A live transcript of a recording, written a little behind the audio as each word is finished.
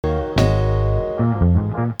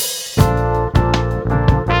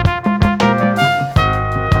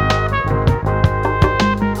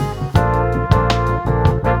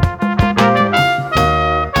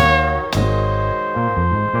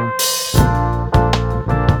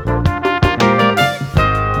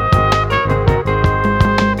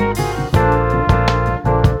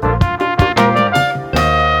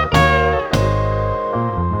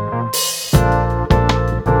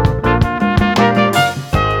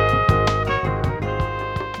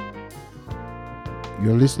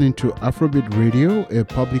You're listening to Afrobeat Radio, a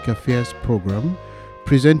public affairs program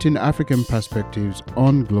presenting African perspectives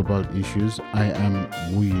on global issues. I am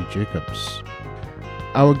Wuyi Jacobs.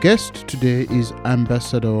 Our guest today is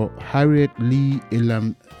Ambassador Harriet Lee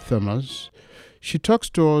Elam Thomas. She talks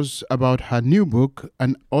to us about her new book,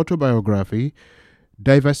 an autobiography,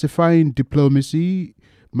 Diversifying Diplomacy,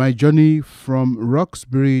 My Journey from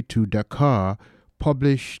Roxbury to Dakar,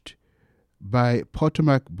 published by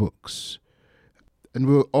Potomac Books. And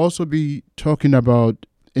we'll also be talking about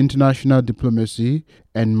international diplomacy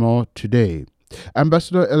and more today.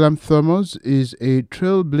 Ambassador Elam Thomas is a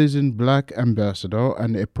trailblazing black ambassador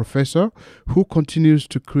and a professor who continues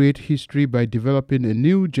to create history by developing a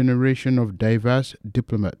new generation of diverse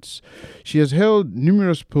diplomats. She has held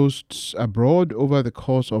numerous posts abroad over the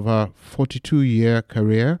course of her 42-year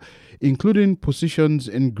career, including positions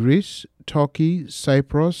in Greece, Turkey,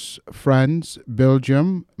 Cyprus, France,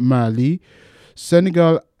 Belgium, Mali,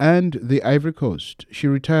 Senegal, and the Ivory Coast. She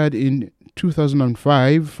retired in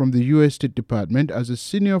 2005 from the U.S. State Department as a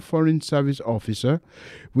senior foreign service officer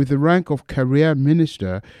with the rank of career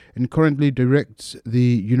minister and currently directs the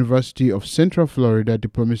University of Central Florida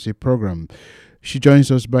Diplomacy Program. She joins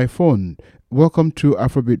us by phone. Welcome to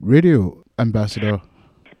Afrobeat Radio, Ambassador.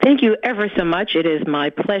 Thank you ever so much. It is my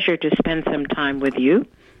pleasure to spend some time with you.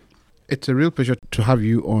 It's a real pleasure to have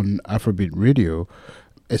you on Afrobeat Radio,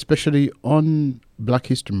 especially on Black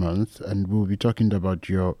History Month, and we'll be talking about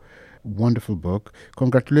your wonderful book.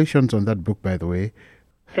 Congratulations on that book, by the way.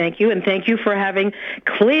 Thank you, and thank you for having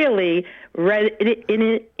clearly read it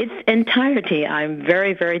in its entirety. I'm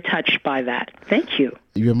very, very touched by that. Thank you.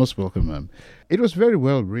 You're most welcome, ma'am. It was very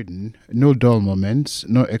well written. No dull moments,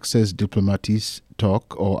 no excess diplomatist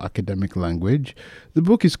talk or academic language. The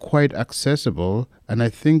book is quite accessible, and I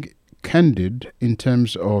think candid in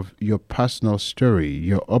terms of your personal story,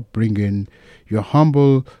 your upbringing, your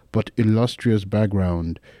humble but illustrious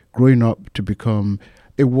background, growing up to become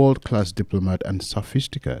a world-class diplomat and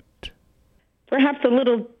sophisticate. Perhaps a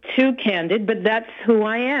little too candid, but that's who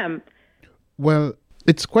I am. Well,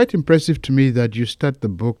 it's quite impressive to me that you start the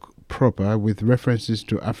book proper with references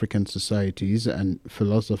to African societies and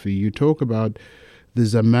philosophy. You talk about the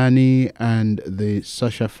Zamani and the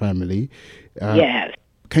Sasha family. Yes.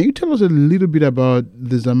 Can you tell us a little bit about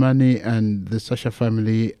the Zamani and the Sasha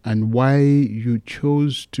family and why you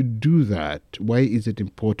chose to do that? Why is it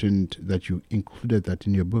important that you included that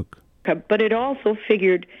in your book? But it also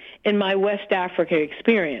figured in my West Africa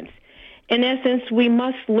experience. In essence, we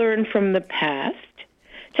must learn from the past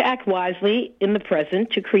to act wisely in the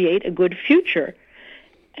present to create a good future.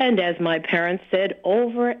 And as my parents said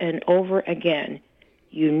over and over again,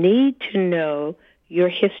 you need to know your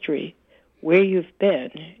history, where you've been,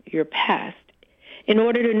 your past, in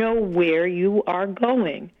order to know where you are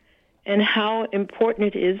going and how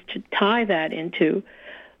important it is to tie that into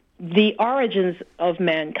the origins of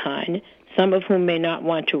mankind, some of whom may not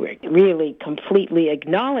want to really completely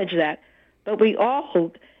acknowledge that, but we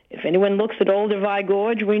all, if anyone looks at Olduvai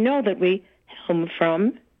Gorge, we know that we come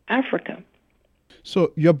from Africa.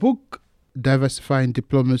 So your book, Diversifying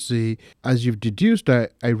Diplomacy, as you've deduced, I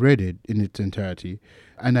read it in its entirety,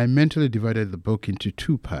 and I mentally divided the book into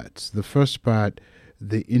two parts. The first part,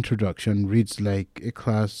 the introduction, reads like a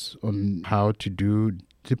class on how to do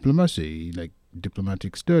diplomacy, like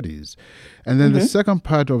diplomatic studies. And then the second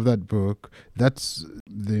part of that book, that's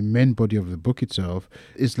the main body of the book itself,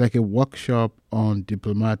 is like a workshop on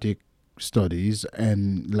diplomatic studies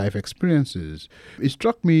and life experiences. It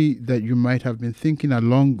struck me that you might have been thinking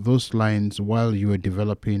along those lines while you were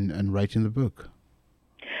developing and writing the book.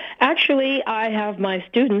 Actually, I have my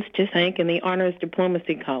students to thank in the Honors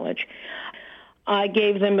Diplomacy College. I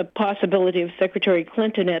gave them a possibility of Secretary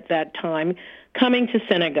Clinton at that time coming to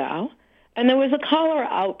Senegal, and there was a cholera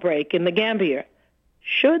outbreak in the Gambia.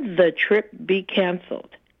 Should the trip be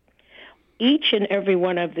canceled? Each and every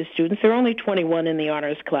one of the students, there are only 21 in the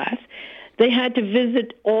honors class, they had to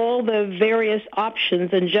visit all the various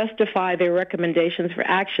options and justify their recommendations for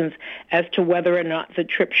actions as to whether or not the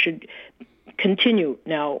trip should continue.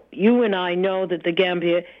 Now, you and I know that the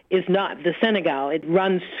Gambia is not the Senegal. It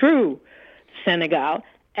runs through Senegal,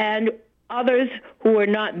 and others who are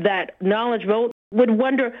not that knowledgeable would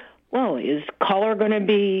wonder, well, is cholera going to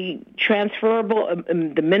be transferable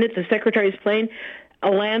the minute the secretary's plane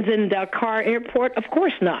lands in Dakar airport? Of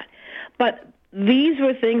course not. But these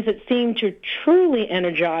were things that seemed to truly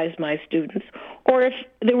energize my students. Or if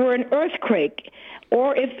there were an earthquake,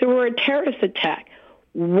 or if there were a terrorist attack,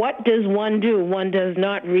 what does one do? One does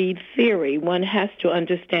not read theory. One has to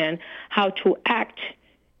understand how to act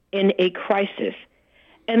in a crisis.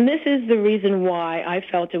 And this is the reason why I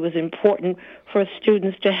felt it was important for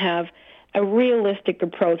students to have a realistic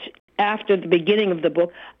approach after the beginning of the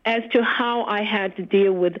book as to how I had to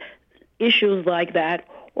deal with issues like that,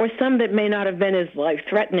 or some that may not have been as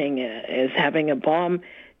life-threatening as having a bomb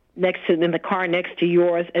in the car next to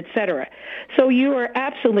yours, etc. So you are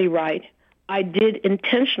absolutely right. I did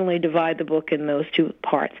intentionally divide the book in those two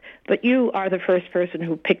parts, but you are the first person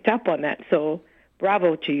who picked up on that, so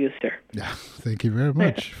bravo to you, sir. Yeah, thank you very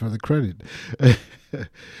much for the credit.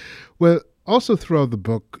 Well, also throughout the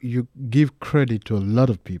book, you give credit to a lot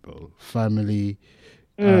of people, family.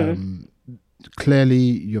 Clearly,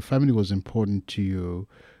 your family was important to you.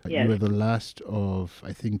 Yes. You were the last of,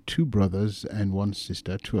 I think, two brothers and one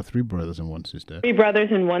sister, 2 or 3 brothers and one sister. 3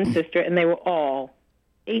 brothers and 1 sister, and they were all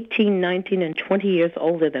 18, 19, and 20 years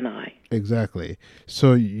older than I. Exactly.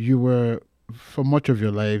 So you were, for much of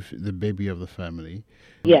your life, the baby of the family.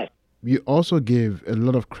 Yes. You also gave a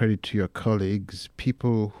lot of credit to your colleagues,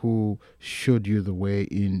 people who showed you the way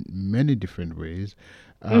in many different ways.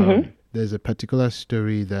 There's a particular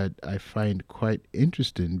story that I find quite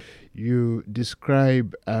interesting. You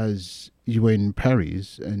describe as you were in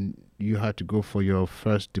Paris and you had to go for your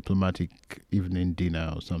first diplomatic evening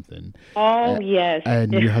dinner or something. Oh, yes.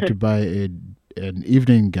 And you had to buy an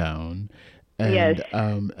evening gown. And, yes.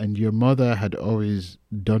 And your mother had always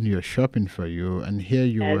done your shopping for you. And here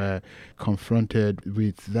you were confronted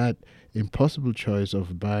with that impossible choice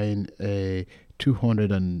of buying a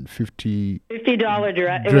 $250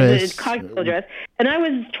 dress. It was a cocktail dress. And I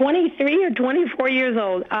was 23 or 24 years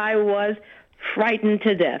old. I was frightened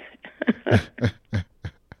to death.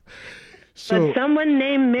 But someone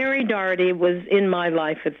named Mary Doherty was in my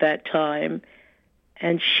life at that time.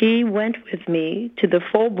 And she went with me to the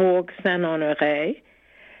Faubourg Saint-Honoré.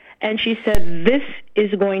 And she said, this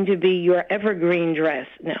is going to be your evergreen dress.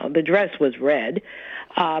 Now, the dress was red,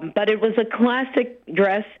 but it was a classic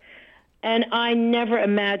dress. And I never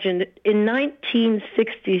imagined, in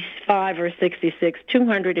 1965 or 66,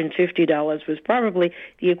 $250 was probably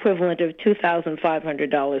the equivalent of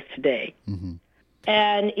 $2,500 today. Mm-hmm.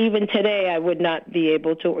 And even today, I would not be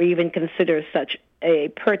able to or even consider such a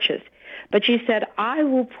purchase. But she said, I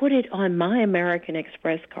will put it on my American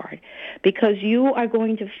Express card because you are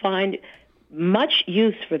going to find much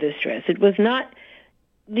use for this dress. It was not,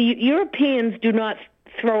 the Europeans do not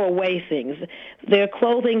throw away things. Their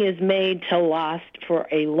clothing is made to last for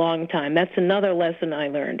a long time. That's another lesson I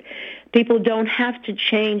learned. People don't have to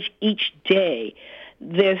change each day.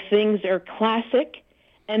 Their things are classic,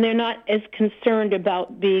 and they're not as concerned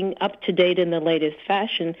about being up to date in the latest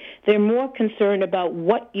fashion. They're more concerned about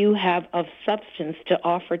what you have of substance to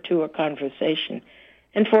offer to a conversation.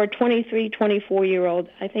 And for a 23, 24-year-old,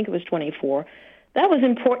 I think it was 24, that was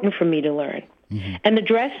important for me to learn. Mm-hmm. And the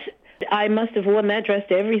dress, I must have worn that dress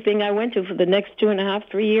to everything I went to for the next 2.5,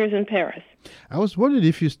 3 years in Paris. I was wondering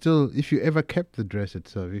if you ever kept the dress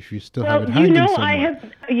itself, if you still have it hanging somewhere.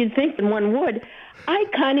 You'd think one would. I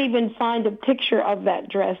can't even find a picture of that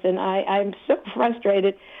dress, and I'm so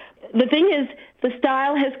frustrated. The thing is, the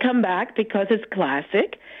style has come back because it's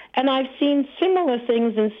classic, and I've seen similar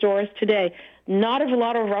things in stores today. Not a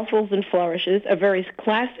lot of ruffles and flourishes, a very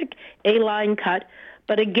classic A-line cut,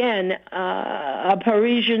 but again, a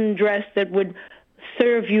Parisian dress that would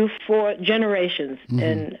serve you for generations. Mm-hmm.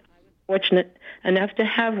 And I was fortunate enough to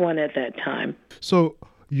have one at that time. So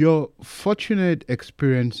your fortunate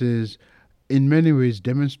experiences in many ways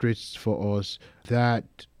demonstrates for us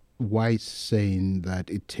that wise saying that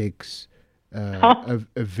it takes a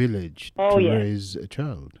village to raise a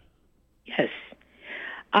child. Yes.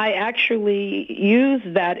 I actually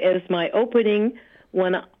used that as my opening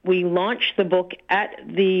when we launched the book at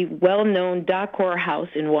the well-known D'Harcourt House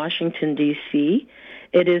in Washington, D.C.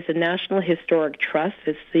 It is a National Historic Trust.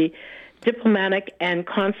 It's the Diplomatic and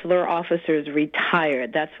Consular Officers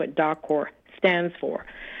Retired. That's what D'Harcourt stands for.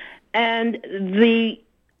 And the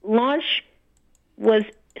launch was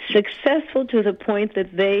successful to the point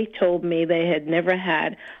that they told me they had never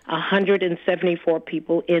had 174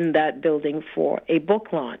 people in that building for a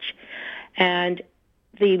book launch. And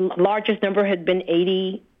the largest number had been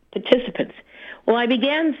 80 participants. Well, I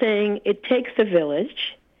began saying it takes a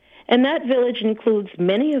village, and that village includes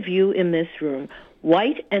many of you in this room,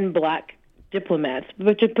 white and black diplomats,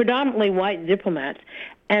 but predominantly white diplomats.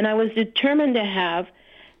 And I was determined to have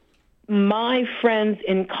my friends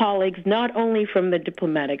and colleagues, not only from the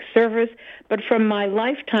diplomatic service, but from my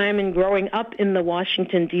lifetime in growing up in the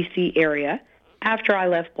Washington, D.C. area after I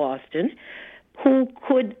left Boston, who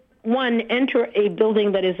could, one, enter a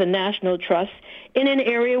building that is a national trust in an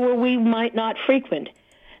area where we might not frequent.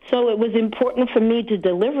 So it was important for me to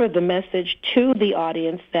deliver the message to the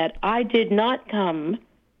audience that I did not come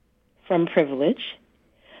from privilege.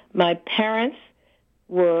 My parents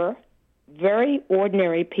were very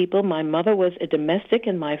ordinary people. My mother was a domestic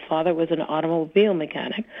and my father was an automobile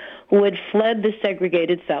mechanic who had fled the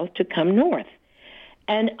segregated South to come north.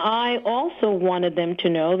 And I also wanted them to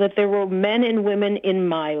know that there were men and women in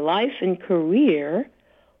my life and career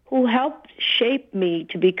who helped shape me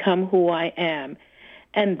to become who I am.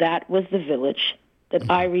 And that was the village that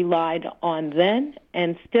I relied on then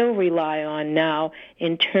and still rely on now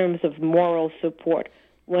in terms of moral support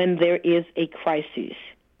when there is a crisis.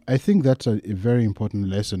 I think that's a very important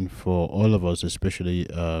lesson for all of us, especially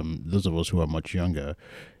those of us who are much younger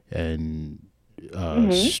and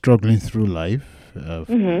struggling through life,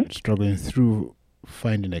 struggling through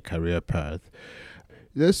finding a career path.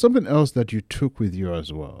 There's something else that you took with you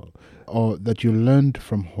as well, or that you learned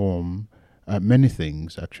from home, many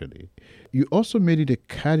things actually. You also made it a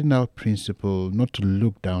cardinal principle not to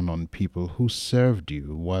look down on people who served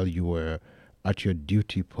you while you were at your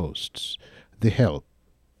duty posts. The help.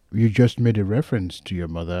 You just made a reference to your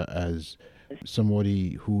mother as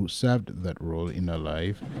somebody who served that role in her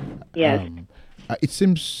life. Yes. It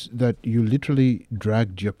seems that you literally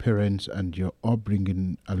dragged your parents and your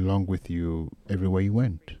upbringing along with you everywhere you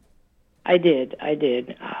went. I did.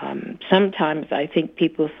 Sometimes I think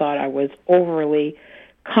people thought I was overly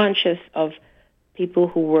conscious of people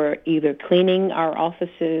who were either cleaning our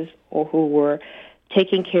offices or who were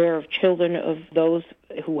taking care of children of those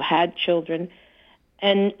who had children,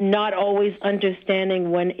 and not always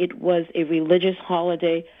understanding when it was a religious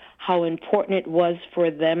holiday, how important it was for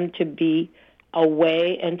them to be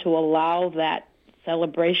away and to allow that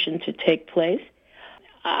celebration to take place.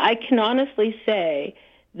 I can honestly say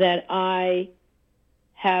that I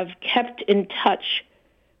have kept in touch.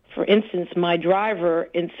 For instance, my driver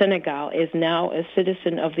in Senegal is now a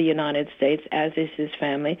citizen of the United States, as is his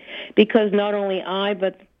family, because not only I,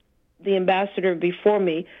 but the ambassador before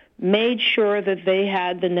me made sure that they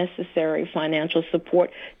had the necessary financial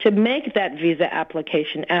support to make that visa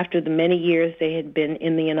application after the many years they had been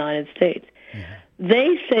in the United States. Mm-hmm.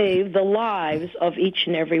 They saved the lives of each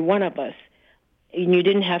and every one of us. And you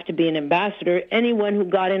didn't have to be an ambassador. Anyone who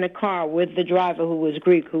got in a car with the driver who was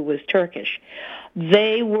Greek, who was Turkish,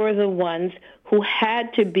 they were the ones who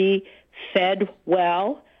had to be fed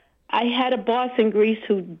well. I had a boss in Greece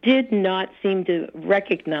who did not seem to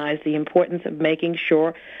recognize the importance of making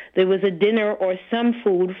sure there was a dinner or some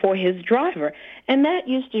food for his driver. And that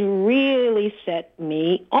used to really set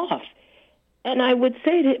me off. And I would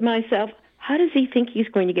say to myself, how does he think he's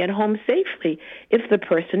going to get home safely if the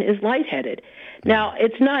person is lightheaded? Now,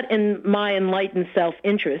 it's not in my enlightened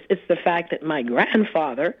self-interest. It's the fact that my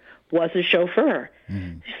grandfather was a chauffeur.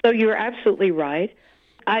 Mm. So you're absolutely right.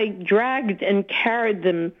 I dragged and carried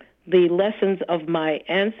them the lessons of my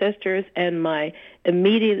ancestors and my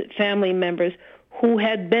immediate family members who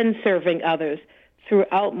had been serving others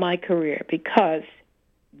throughout my career, because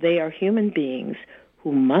they are human beings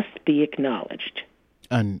who must be acknowledged.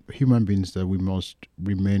 And human beings that we must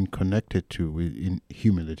remain connected to in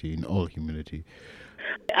humility, in all humility.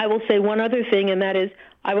 I will say one other thing, and that is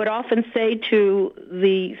I would often say to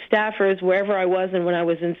the staffers wherever I was, and when I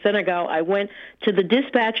was in Senegal, I went to the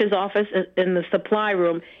dispatcher's office in the supply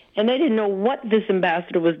room, and they didn't know what this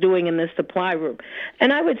ambassador was doing in this supply room.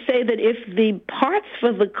 And I would say that if the parts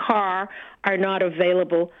for the car are not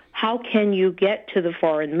available, how can you get to the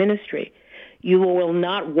foreign ministry? You will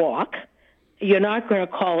not walk. You're not going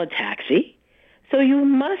to call a taxi. So you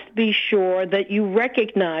must be sure that you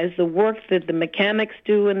recognize the work that the mechanics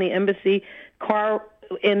do in the embassy car,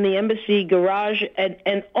 in the embassy garage,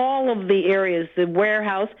 and all of the areas, the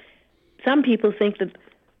warehouse. Some people think that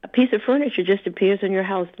a piece of furniture just appears in your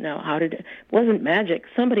house. No, it wasn't magic.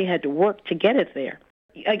 Somebody had to work to get it there.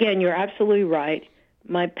 Again, you're absolutely right.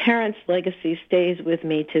 My parents' legacy stays with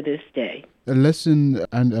me to this day. A lesson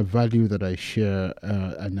and a value that I share,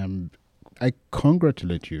 and I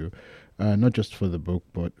congratulate you, not just for the book,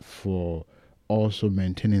 but for also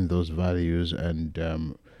maintaining those values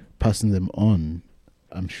and passing them on,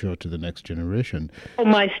 I'm sure, to the next generation. Oh,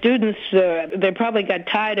 my students, they probably got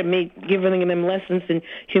tired of me giving them lessons in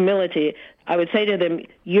humility. I would say to them,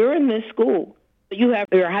 you're in this school. You have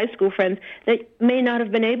your high school friends that may not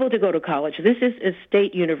have been able to go to college. This is a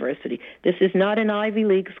state university. This is not an Ivy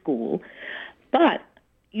League school. But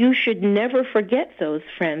you should never forget those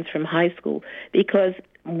friends from high school, because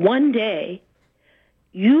one day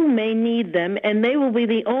you may need them, and they will be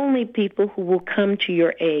the only people who will come to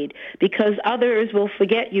your aid, because others will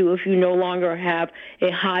forget you if you no longer have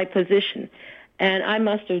a high position. And I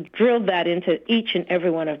must have drilled that into each and every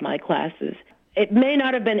one of my classes. It may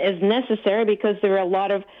not have been as necessary because there are a lot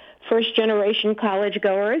of first-generation college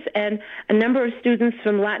goers and a number of students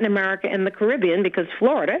from Latin America and the Caribbean, because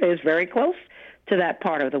Florida is very close to that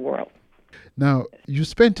part of the world. Now, you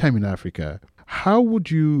spent time in Africa. How would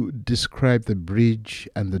you describe the bridge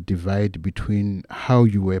and the divide between how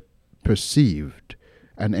you were perceived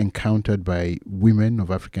and encountered by women of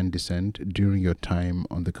African descent during your time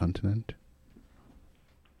on the continent?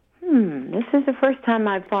 This is the first time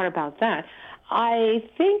I've thought about that. I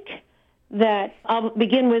think that I'll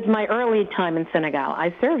begin with my early time in Senegal.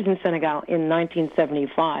 I served in Senegal in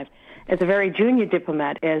 1975 as a very junior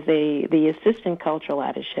diplomat, as the assistant cultural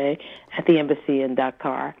attaché at the embassy in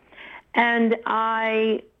Dakar. And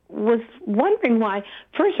I was wondering why,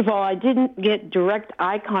 first of all, I didn't get direct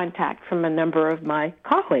eye contact from a number of my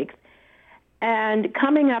colleagues. And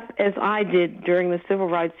coming up as I did during the civil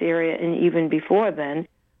rights era and even before then,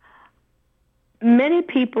 many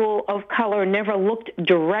people of color never looked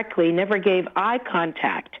directly, never gave eye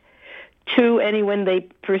contact to anyone they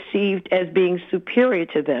perceived as being superior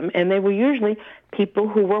to them, and they were usually people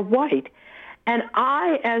who were white. And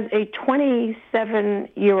I, as a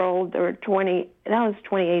 27-year-old, I was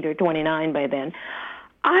 28 or 29 by then,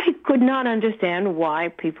 I could not understand why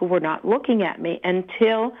people were not looking at me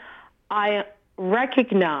until I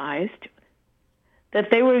recognized that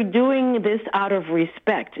they were doing this out of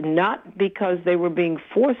respect, not because they were being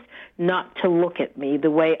forced not to look at me the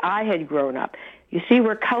way I had grown up. You see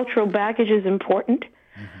where cultural baggage is important?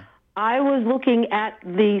 Mm-hmm. I was looking at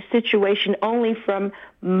the situation only from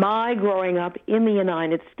my growing up in the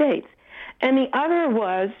United States. And the other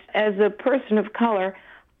was, as a person of color,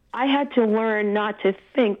 I had to learn not to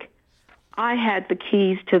think I had the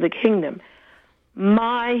keys to the kingdom.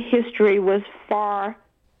 My history was far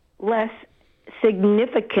less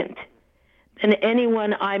significant than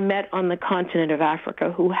anyone I met on the continent of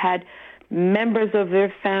Africa who had members of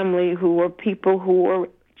their family who were people who were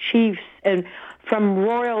chiefs and from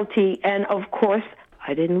royalty. And, of course,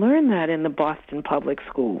 I didn't learn that in the Boston public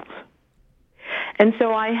schools. And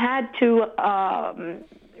so I had to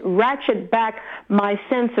ratchet back my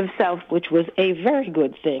sense of self, which was a very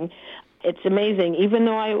good thing. It's amazing. Even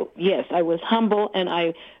though I was humble and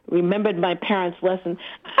I remembered my parents' lesson,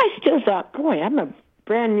 I still thought, boy, I'm a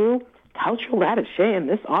brand new cultural attaché in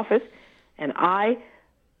this office, and I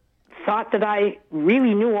thought that I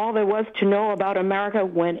really knew all there was to know about America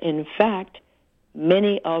when, in fact,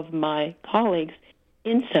 many of my colleagues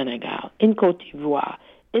in Senegal, in Côte d'Ivoire,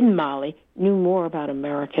 in Mali, knew more about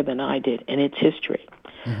America than I did and its history.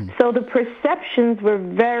 Mm-hmm. So the perceptions were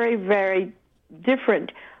very, very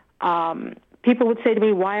different. People would say to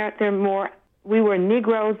me, why aren't there more? We were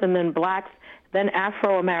Negroes and then blacks, then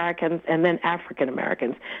Afro-Americans, and then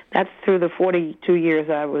African-Americans. That's through the 42 years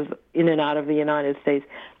I was in and out of the United States,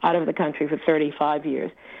 out of the country for 35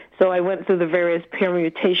 years. So I went through the various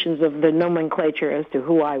permutations of the nomenclature as to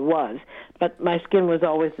who I was. But my skin was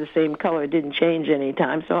always the same color. It didn't change any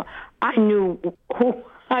time. So I knew who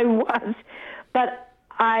I was. But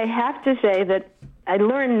I have to say that I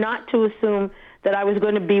learned not to assume that I was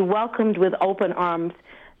going to be welcomed with open arms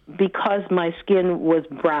because my skin was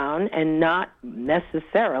brown and not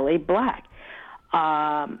necessarily black.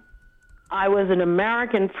 I was an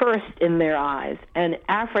American first in their eyes, and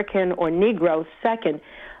African or Negro second.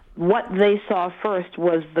 What they saw first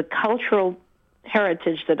was the cultural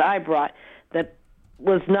heritage that I brought that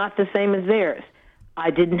was not the same as theirs. I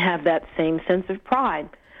didn't have that same sense of pride.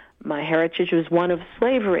 My heritage was one of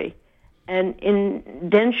slavery and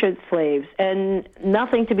indentured slaves and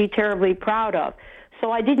nothing to be terribly proud of.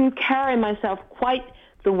 So I didn't carry myself quite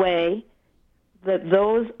the way that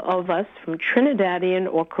those of us from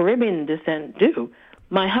Trinidadian or Caribbean descent do.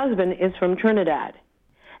 My husband is from Trinidad,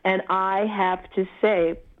 and I have to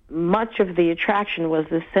say much of the attraction was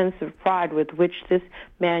the sense of pride with which this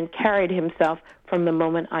man carried himself from the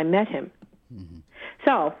moment I met him. Mm-hmm.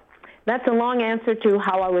 So that's a long answer to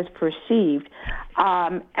how I was perceived.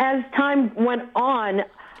 As time went on,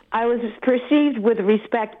 I was perceived with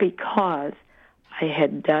respect because I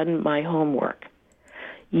had done my homework.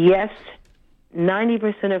 Yes,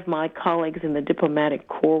 90% of my colleagues in the diplomatic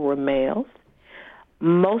corps were males.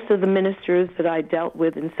 Most of the ministers that I dealt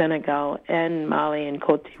with in Senegal and Mali and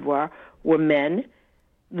Côte d'Ivoire were men.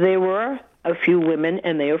 There were a few women,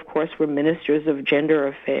 and they, of course, were ministers of gender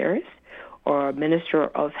affairs or a minister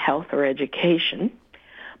of health or education.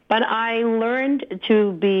 But I learned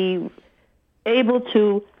to be able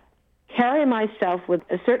to carry myself with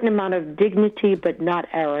a certain amount of dignity but not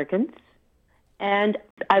arrogance. And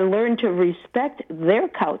I learned to respect their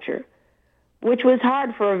culture which was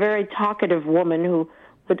hard for a very talkative woman who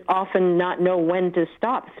would often not know when to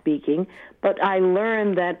stop speaking. But I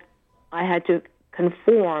learned that I had to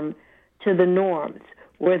conform to the norms,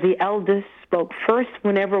 where the eldest spoke first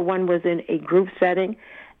whenever one was in a group setting.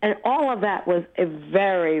 And all of that was a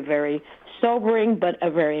very, very sobering but a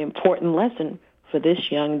very important lesson for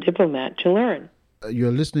this young diplomat to learn.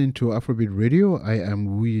 You're listening to Afrobeat Radio. I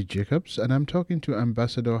am Wuyi Jacobs, and I'm talking to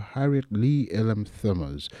Ambassador Harriet Lee Elam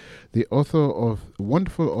Thomas, the author of a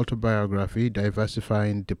wonderful autobiography,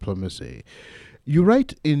 Diversifying Diplomacy. You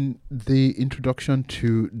write in the introduction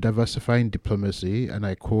to Diversifying Diplomacy, and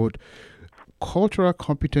I quote, "Cultural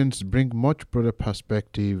competence brings much broader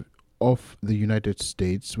perspective of the United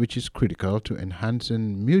States, which is critical to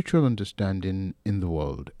enhancing mutual understanding in the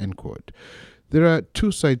world," end quote. There are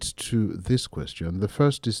two sides to this question. The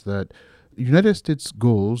first is that United States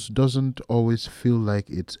goals doesn't always feel like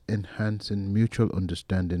it's enhancing mutual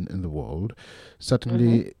understanding in the world,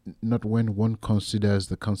 certainly not when one considers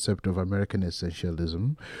the concept of American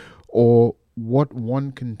essentialism or what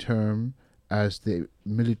one can term as the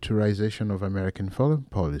militarization of American foreign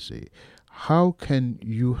policy. How can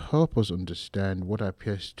you help us understand what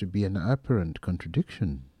appears to be an apparent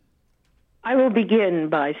contradiction? I will begin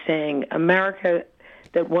by saying America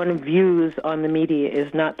that one views on the media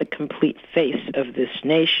is not the complete face of this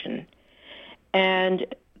nation. And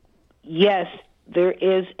yes, there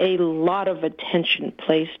is a lot of attention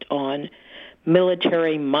placed on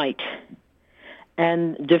military might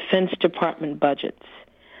and Defense Department budgets.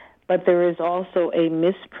 But there is also a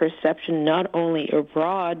misperception, not only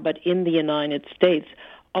abroad, but in the United States,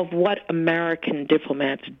 of what American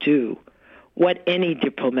diplomats do, what any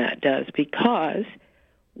diplomat does, because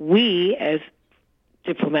we, as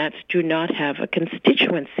diplomats, do not have a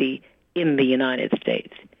constituency in the United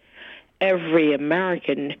States. Every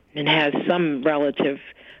American has some relative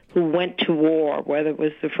who went to war, whether it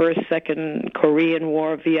was the First, Second Korean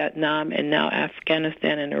War, Vietnam, and now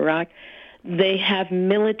Afghanistan and Iraq. They have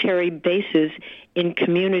military bases in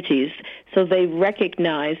communities, so they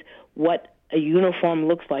recognize what a uniform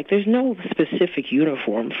looks like. There's no specific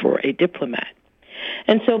uniform for a diplomat.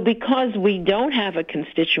 And so because we don't have a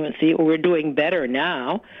constituency, or we're doing better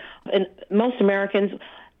now, and most Americans,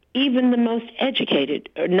 even the most educated,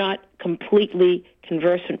 are not completely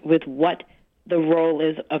conversant with what the role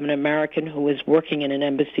is of an American who is working in an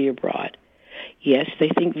embassy abroad. Yes, they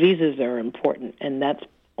think visas are important, and that's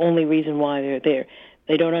only reason why they're there.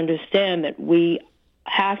 They don't understand that we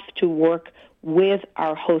have to work with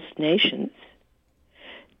our host nations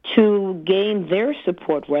to gain their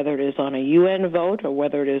support, whether it is on a UN vote or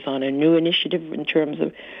whether it is on a new initiative in terms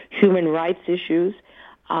of human rights issues.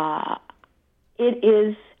 It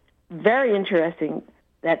is very interesting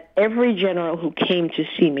that every general who came to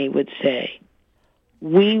see me would say,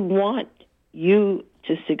 "We want you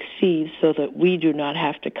to succeed so that we do not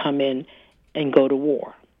have to come in and go to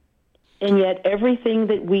war." And yet everything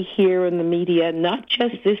that we hear in the media, not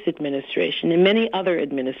just this administration, and many other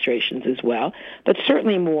administrations as well, but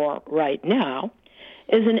certainly more right now,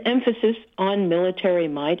 is an emphasis on military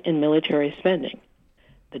might and military spending.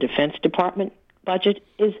 The Defense Department budget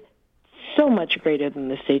is so much greater than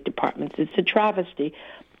the State Department's. It's a travesty.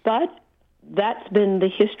 But that's been the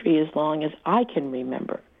history as long as I can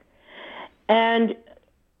remember. And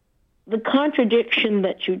the contradiction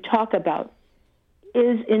that you talk about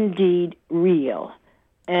is indeed real.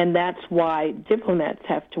 And that's why diplomats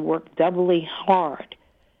have to work doubly hard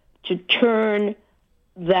to turn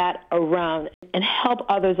that around and help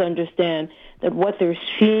others understand that what they're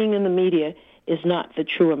seeing in the media is not the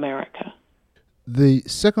true America. The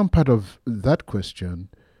second part of that question,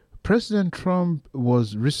 President Trump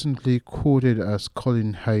was recently quoted as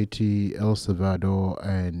calling Haiti, El Salvador,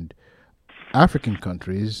 and African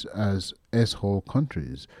countries as S-hole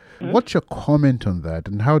countries. Mm-hmm. What's your comment on that,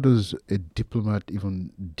 and how does a diplomat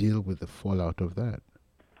even deal with the fallout of that?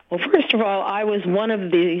 Well, first of all, I was one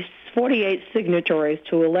of the 48 signatories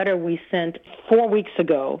to a letter we sent 4 weeks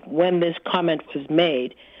ago when this comment was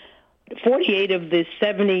made. 48 of the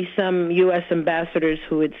 70-some U.S. ambassadors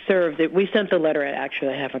who had served it, we sent the letter,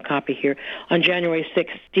 actually I have a copy here, on January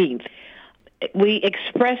 16th. We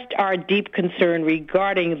expressed our deep concern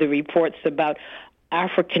regarding the reports about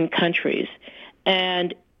African countries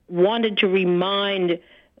and wanted to remind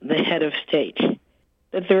the head of state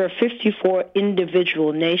that there are 54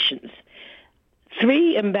 individual nations.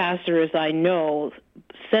 3 ambassadors I know,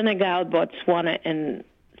 Senegal, Botswana, and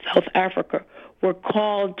South Africa, were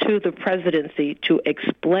called to the presidency to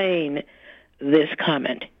explain this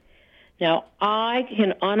comment. Now, I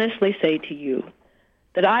can honestly say to you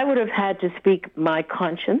that I would have had to speak my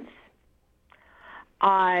conscience.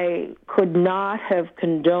 I could not have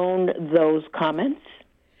condoned those comments.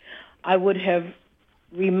 I would have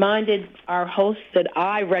reminded our hosts that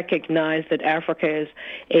I recognize that Africa is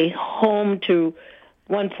a home to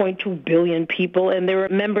 1.2 billion people, and there are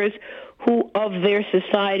members of their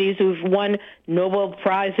societies who've won Nobel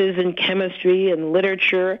Prizes in chemistry and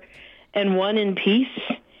literature and won in peace.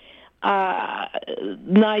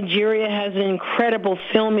 Nigeria has an incredible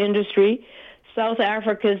film industry. South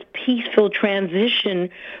Africa's peaceful transition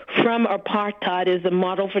from apartheid is a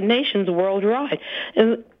model for nations worldwide.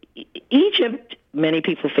 And Egypt, many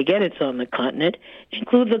people forget it's on the continent,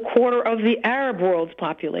 includes a quarter of the Arab world's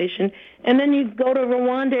population. And then you go to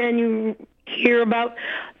Rwanda and you hear about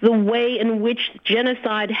the way in which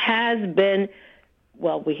genocide has been,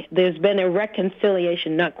 there's been a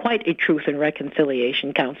reconciliation, not quite a Truth and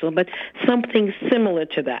Reconciliation Council, but something similar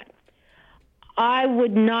to that. I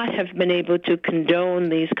would not have been able to condone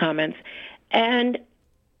these comments. And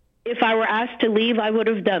if I were asked to leave, I would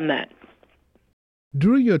have done that.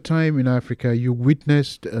 During your time in Africa, you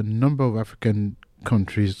witnessed a number of African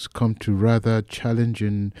countries come to rather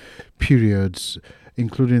challenging periods,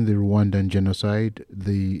 including the Rwandan genocide,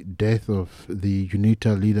 the death of the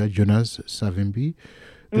UNITA leader Jonas Savimbi,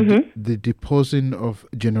 the deposing of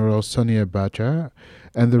General Sani Abacha,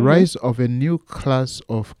 and the rise of a new class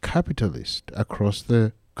of capitalists across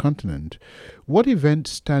the continent. What event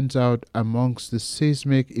stands out amongst the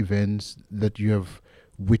seismic events that you have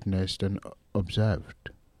witnessed and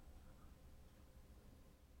observed?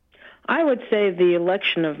 I would say the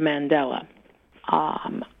election of Mandela.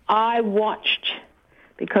 I watched,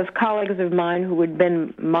 because colleagues of mine who had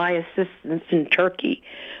been my assistants in Turkey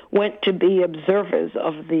went to be observers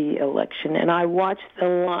of the election, and I watched the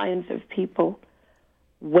lines of people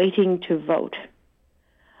waiting to vote.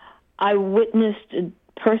 I witnessed a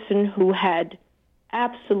person who had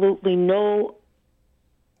absolutely no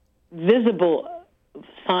visible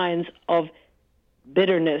signs of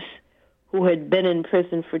bitterness, who had been in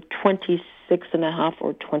prison for 26 and a half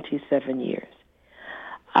or 27 years.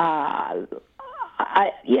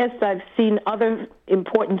 Yes, I've seen other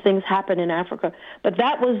important things happen in Africa, but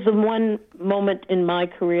that was the one moment in my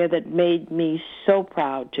career that made me so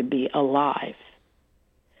proud to be alive.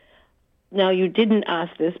 Now, you didn't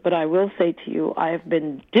ask this, but I will say to you, I have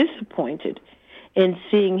been disappointed in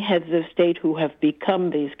seeing heads of state who have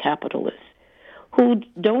become these capitalists, who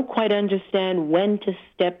don't quite understand when to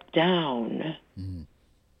step down, and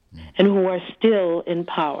who are still in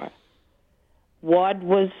power. Wad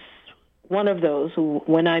was one of those who,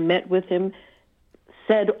 when I met with him,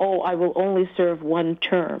 said, I will only serve one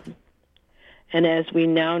term. And as we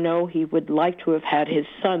now know, he would like to have had his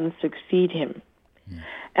son succeed him.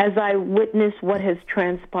 As I witness what has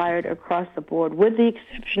transpired across the board, with the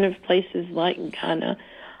exception of places like Ghana,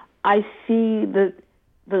 I see the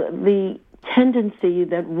tendency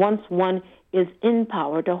that once one is in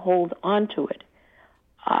power to hold on to it.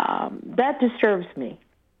 That disturbs me.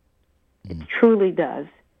 It truly does.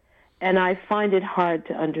 And I find it hard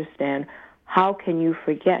to understand, how can you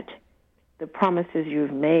forget the promises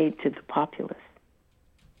you've made to the populace?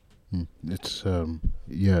 It's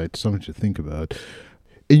something to think about.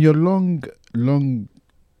 In your long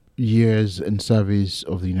years in service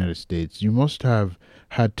of the United States, you must have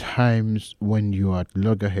had times when you are at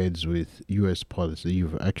loggerheads with U.S. policy.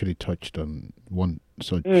 You've actually touched on one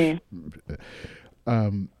such,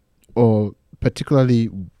 or particularly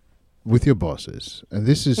with your bosses. And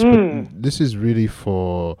this is really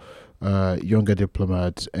for younger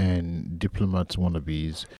diplomats and diplomats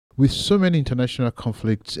wannabes. With so many international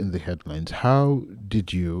conflicts in the headlines, how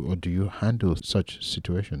did you or do you handle such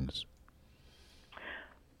situations?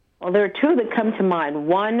 Well, there are two that come to mind.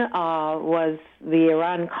 One was the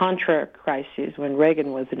Iran-Contra crisis when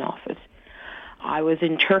Reagan was in office. I was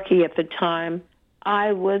in Turkey at the time.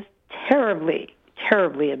 I was terribly,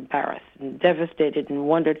 terribly embarrassed and devastated and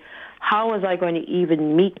wondered, how was I going to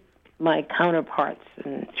even meet my counterparts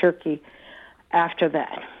in Turkey after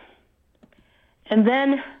that? And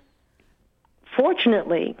then,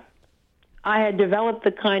 fortunately, I had developed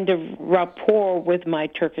the kind of rapport with my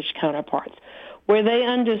Turkish counterparts where they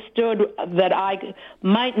understood that I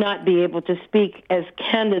might not be able to speak as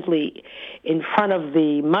candidly in front of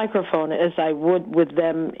the microphone as I would with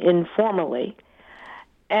them informally.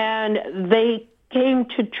 And they came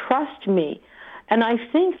to trust me. And I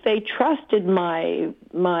think they trusted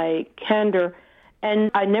my candor,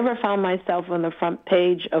 and I never found myself on the front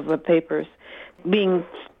page of the papers being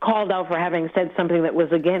called out for having said something that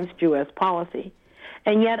was against U.S. policy.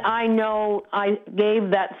 And yet I know I gave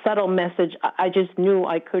that subtle message. I just knew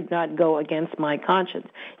I could not go against my conscience.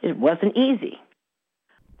 It wasn't easy.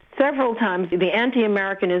 several times. The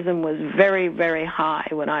anti-Americanism was very, very high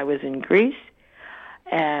when I was in Greece,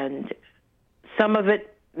 and some of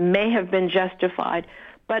it may have been justified.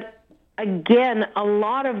 But again, a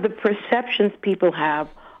lot of the perceptions people have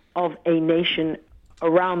of a nation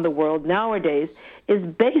around the world nowadays is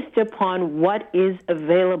based upon what is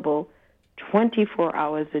available 24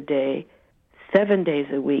 hours a day, 7 days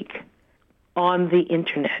a week on the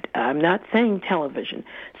internet. I'm not saying television.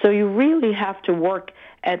 So you really have to work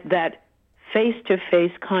at that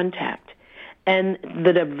face-to-face contact and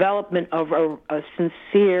the development of a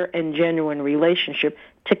sincere and genuine relationship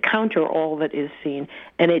to counter all that is seen.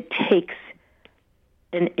 And it takes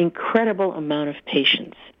an incredible amount of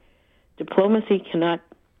patience. Diplomacy cannot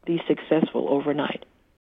be successful overnight.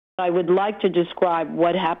 I would like to describe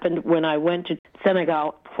what happened when I went to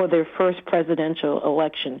Senegal for their first presidential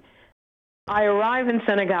election. I arrive in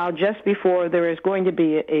Senegal just before there is going to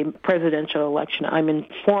be a presidential election. I'm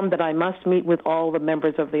informed that I must meet with all the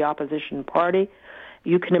members of the opposition party.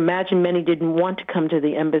 You can imagine many didn't want to come to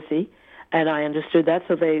the embassy, and I understood that,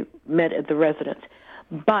 so they met at the residence.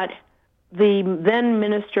 But the then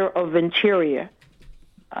Minister of Interior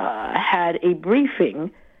had a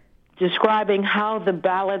briefing describing how the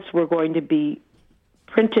ballots were going to be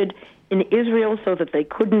printed in Israel so that they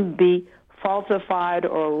couldn't be falsified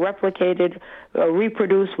or replicated or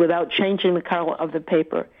reproduced without changing the color of the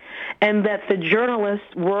paper, and that the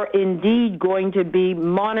journalists were indeed going to be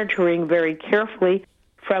monitoring very carefully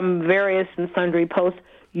from various and sundry posts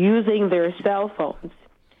using their cell phones.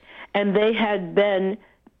 And they had been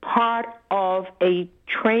part of a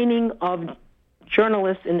training of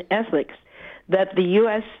journalists in ethics that the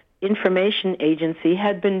U.S. Information Agency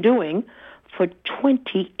had been doing for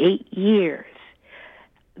 28 years.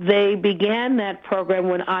 They began that program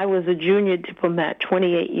when I was a junior diplomat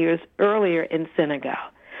 28 years earlier in Senegal.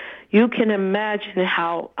 You can imagine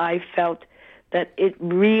how I felt that it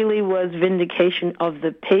really was vindication of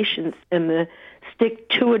the patience and the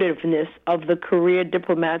stick-to-itiveness of the career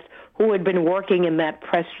diplomats who had been working in that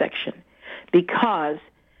press section, because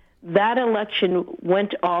that election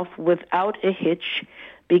went off without a hitch,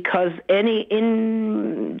 because any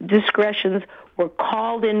indiscretions were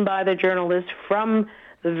called in by the journalists from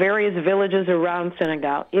the various villages around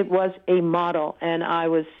Senegal. It was a model, and I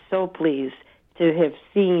was so pleased to have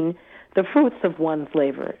seen the fruits of one's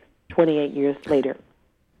labor 28 years later.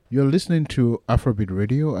 You're listening to Afrobeat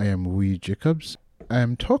Radio. I am Wuyi Jacobs. I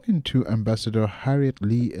am talking to Ambassador Harriet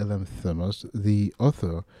Lee Elam-Thomas, the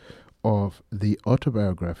author of the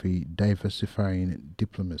autobiography Diversifying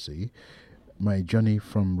Diplomacy, My Journey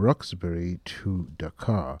from Roxbury to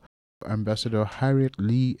Dakar. Ambassador Harriet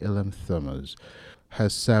Lee Elam-Thomas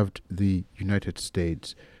has served the United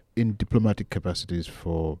States in diplomatic capacities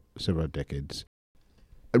for several decades.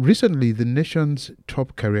 Recently, the nation's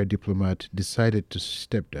top career diplomat decided to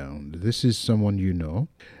step down. This is someone you know,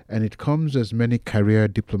 and it comes as many career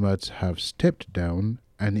diplomats have stepped down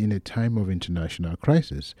and in a time of international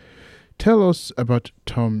crisis. Tell us about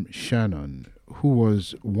Tom Shannon, who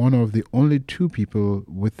was one of the only two people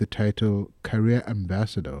with the title Career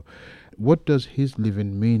Ambassador. What does his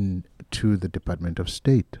living mean to the Department of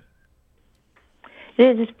State?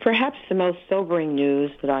 It is perhaps the most sobering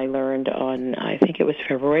news that I learned on, I think it was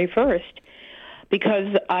February 1st,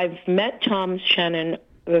 because I've met Tom Shannon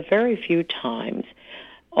a very few times,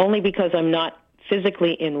 only because I'm not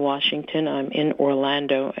physically in Washington. I'm in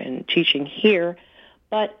Orlando and teaching here.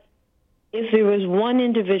 But if there was one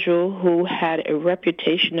individual who had a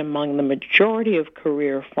reputation among the majority of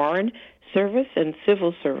career foreign service and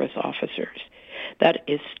civil service officers that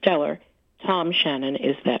is stellar, Tom Shannon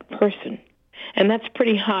is that person. And that's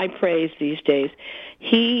pretty high praise these days.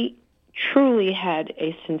 He truly had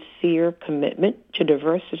a sincere commitment to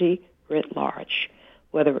diversity writ large,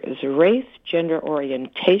 whether it was race, gender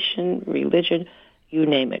orientation, religion, you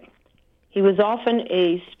name it. He was often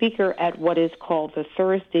a speaker at what is called the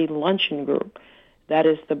Thursday Luncheon Group. That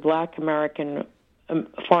is the Black American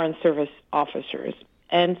Foreign Service Officers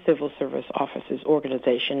and Civil Service Officers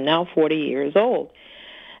organization, now 40 years old.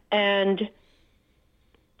 And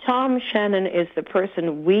Tom Shannon is the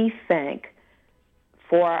person we thank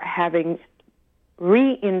for having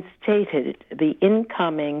reinstated the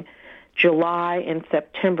incoming July and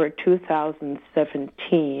September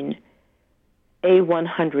 2017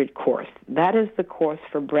 A100 course. That is the course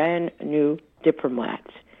for brand new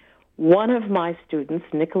diplomats. One of my students,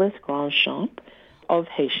 Nicolas Grandchamp, of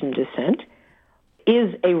Haitian descent,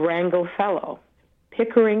 is a Rangel Fellow.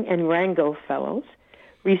 Pickering and Rangel Fellows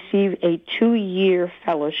receive a 2-year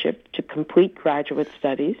fellowship to complete graduate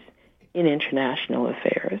studies in international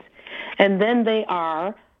affairs. And then they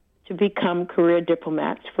are to become career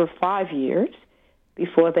diplomats for 5 years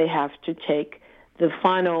before they have to take the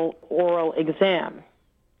final oral exam.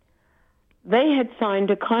 They had signed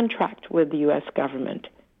a contract with the U.S. government,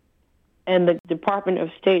 and the Department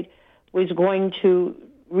of State was going to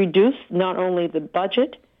reduce not only the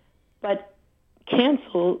budget, but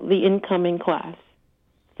cancel the incoming class.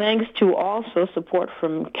 Thanks to also support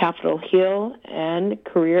from Capitol Hill and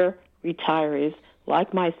career retirees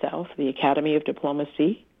like myself, the Academy of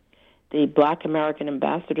Diplomacy, the Black American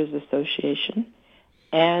Ambassadors Association,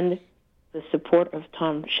 and the support of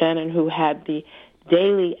Tom Shannon, who had the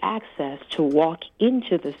daily access to walk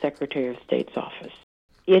into the Secretary of State's office.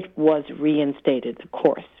 It was reinstated, the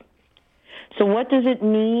course. So what does it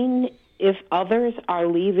mean if others are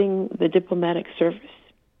leaving the diplomatic service?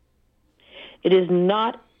 It is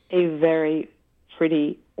not a very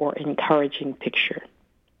pretty or encouraging picture.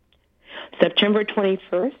 September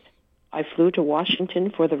 21st, I flew to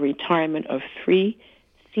Washington for the retirement of 3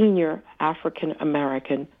 senior African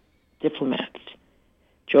American diplomats,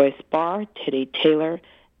 Joyce Barr, Teddy Taylor,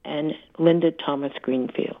 and Linda Thomas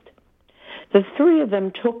Greenfield. The 3 of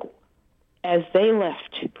them took, as they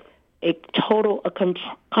left, a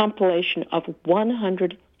compilation of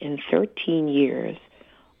 113 years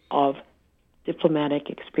of diplomatic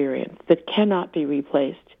experience that cannot be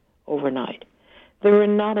replaced overnight. There are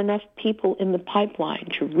not enough people in the pipeline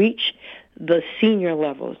to reach the senior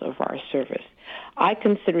levels of our service. I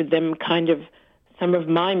consider them kind of some of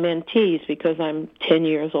my mentees because I'm 10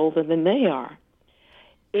 years older than they are.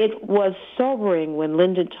 It was sobering when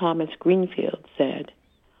Linda Thomas Greenfield said,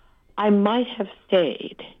 "I might have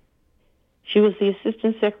stayed." She was the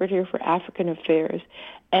Assistant Secretary for African Affairs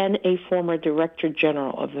and a former Director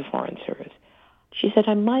General of the Foreign Service. She said,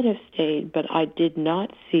 "I might have stayed, but I did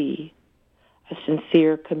not see a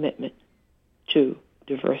sincere commitment to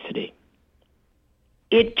diversity."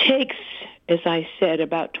 It takes, as I said,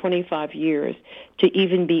 about 25 years to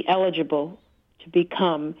even be eligible to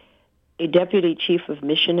become a deputy chief of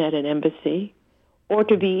mission at an embassy, or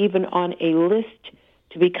to be even on a list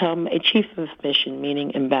to become a chief of mission,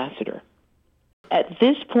 meaning ambassador. At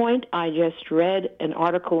this point, I just read an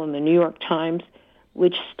article in the New York Times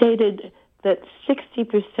which stated that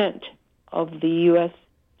 60% of the U.S.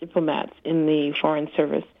 diplomats in the Foreign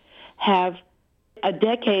Service have a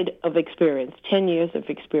decade of experience, 10 years of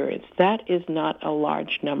experience. That is not a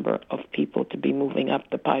large number of people to be moving up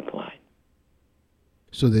the pipeline.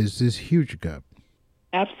 So there's this huge gap.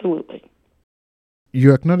 Absolutely.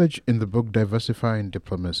 You acknowledge in the book Diversifying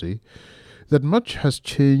Diplomacy that much has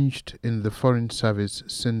changed in the Foreign Service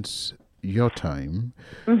since your time.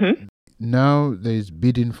 Mm-hmm. Now there is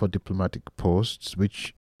bidding for diplomatic posts,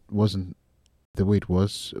 which wasn't the way it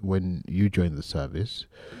was when you joined the service.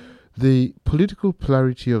 The political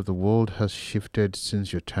polarity of the world has shifted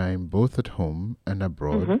since your time, both at home and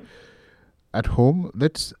abroad. Mm-hmm. At home,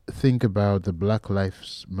 let's think about the Black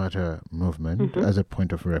Lives Matter movement as a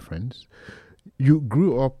point of reference. You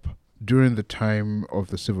grew up during the time of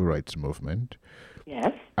the Civil Rights Movement.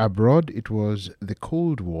 Yes. Abroad, it was the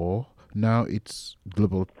Cold War. Now it's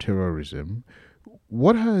global terrorism.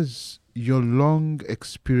 What has your long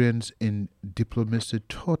experience in diplomacy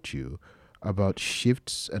taught you about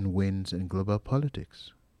shifts and winds in global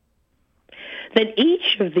politics? That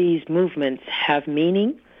each of these movements have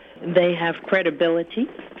meaning. They have credibility.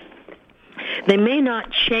 They may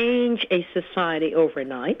not change a society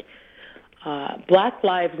overnight. Black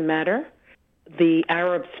Lives Matter, the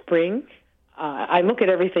Arab Spring, I look at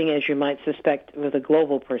everything, as you might suspect, with a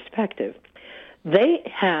global perspective. They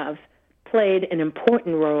have played an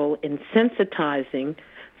important role in sensitizing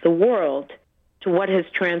the world to what has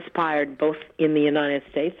transpired both in the United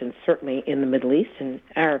States and certainly in the Middle East and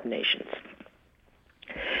Arab nations.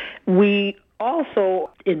 We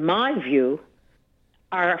also, in my view,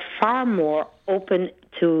 are far more open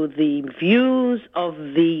to the views of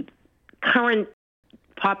the current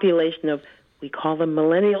population of, we call them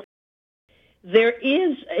millennials. There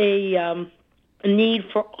is a need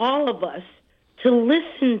for all of us to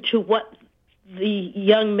listen to what the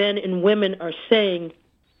young men and women are saying,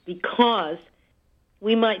 because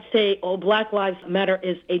we might say, oh, Black Lives Matter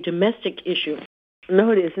is a domestic issue.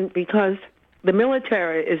 No, it isn't, because the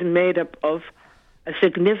military is made up of a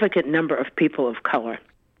significant number of people of color.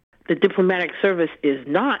 The diplomatic service is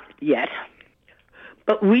not yet,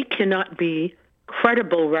 but we cannot be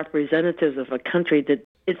credible representatives of a country that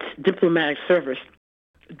its diplomatic service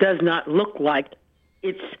does not look like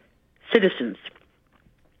its citizens.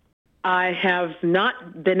 I have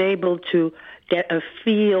not been able to get a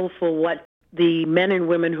feel for what the men and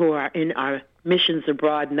women who are in our missions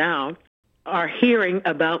abroad now are hearing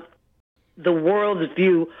about the world's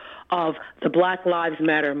view of the Black Lives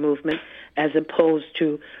Matter movement as opposed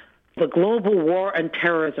to the global war on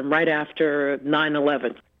terrorism right after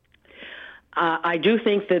 9/11. I do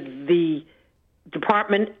think that the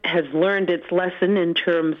department has learned its lesson in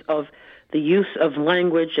terms of the use of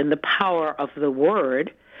language and the power of the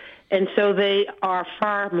word, and so they are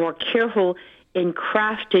far more careful in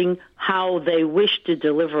crafting how they wish to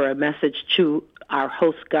deliver a message to our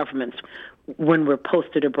host governments when we're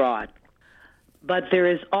posted abroad. But there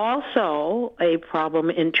is also a problem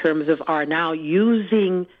in terms of our now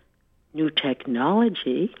using new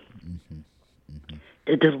technology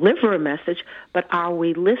to deliver a message, but are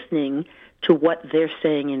we listening to what they're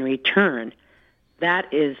saying in return?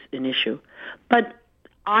 That is an issue. But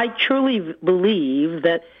I truly believe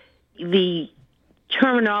that the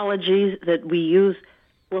terminologies that we use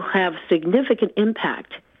will have significant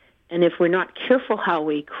impact. And if we're not careful how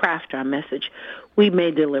we craft our message, we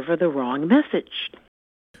may deliver the wrong message.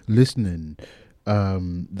 Listening,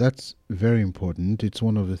 that's very important. It's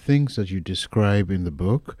one of the things that you describe in the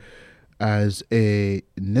book as a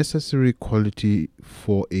necessary quality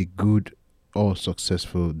for a good or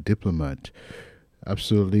successful diplomat.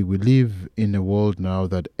 Absolutely. We live in a world now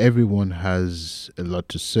that everyone has a lot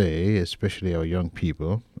to say, especially our young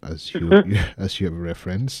people, as you as you have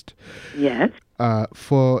referenced. Yes.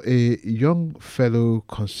 For a young fellow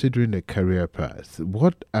considering a career path,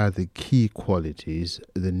 what are the key qualities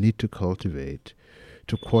they need to cultivate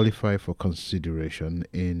to qualify for consideration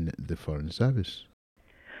in the Foreign Service?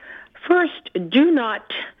 First, do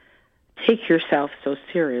not take yourself so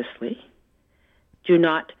seriously. Do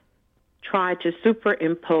not try to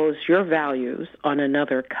superimpose your values on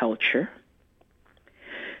another culture.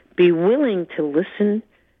 Be willing to listen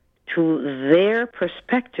to their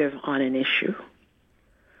perspective on an issue,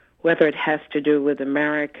 whether it has to do with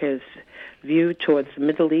America's view towards the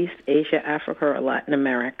Middle East, Asia, Africa, or Latin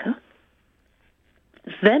America.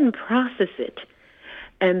 Then process it,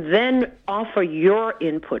 and then offer your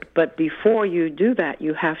input. But before you do that,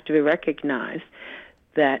 you have to recognize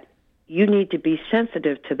that you need to be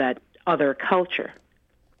sensitive to that other culture.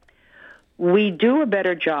 We do a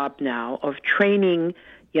better job now of training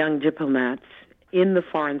young diplomats in the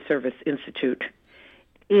Foreign Service Institute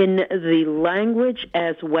in the language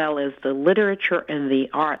as well as the literature and the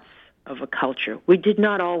arts of a culture. We did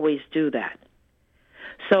not always do that.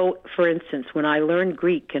 So, for instance, when I learned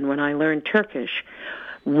Greek and when I learned Turkish,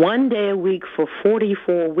 one day a week for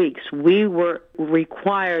 44 weeks, we were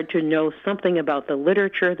required to know something about the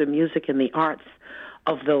literature, the music, and the arts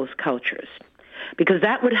of those cultures, because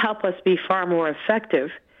that would help us be far more effective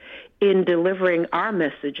in delivering our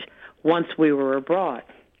message once we were abroad.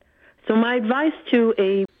 So my advice to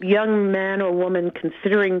a young man or woman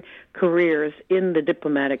considering careers in the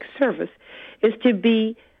diplomatic service is to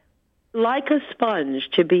be like a sponge,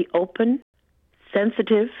 to be open,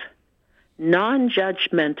 sensitive,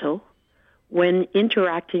 non-judgmental when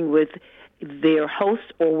interacting with their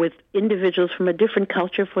hosts or with individuals from a different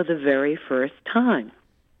culture for the very first time.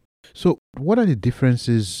 So what are the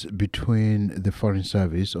differences between the Foreign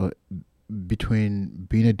Service or between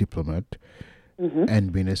being a diplomat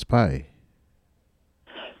and being a spy?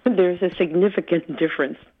 There's a significant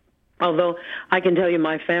difference. Although I can tell you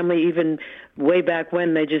my family, even way back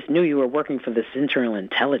when, they just knew you were working for the Central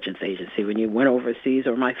Intelligence Agency when you went overseas,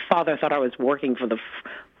 or my father thought I was working for the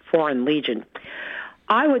Foreign Legion.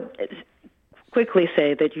 I would quickly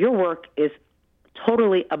say that your work is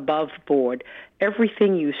totally above board.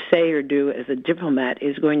 Everything you say or do as a diplomat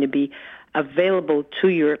is going to be available to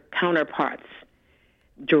your counterparts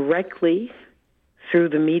directly through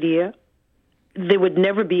the media. There would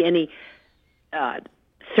never be any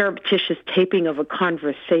surreptitious taping of a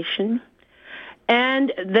conversation.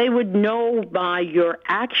 And they would know by your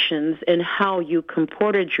actions and how you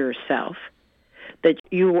comported yourself that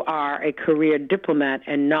you are a career diplomat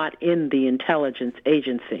and not in the intelligence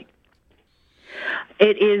agency.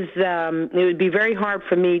 It would be very hard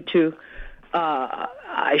for me to,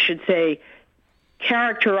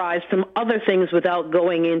 characterize some other things without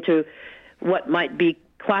going into what might be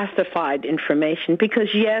classified information,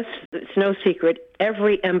 because yes, it's no secret,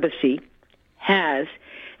 every embassy has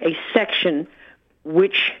a section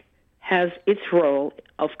which has its role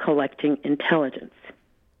of collecting intelligence.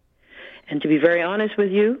 And to be very honest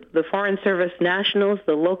with you, the Foreign Service nationals,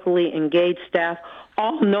 the locally engaged staff,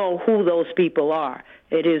 all know who those people are.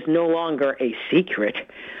 It is no longer a secret.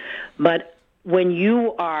 But when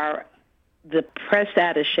you are the press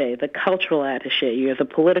attaché, the cultural attaché, you're the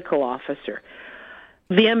political officer,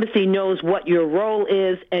 the embassy knows what your role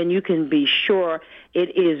is, and you can be sure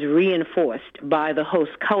it is reinforced by the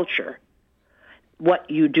host culture, what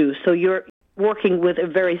you do. So your working with a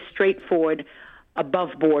very straightforward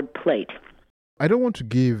above-board plate. I don't want to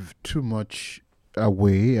give too much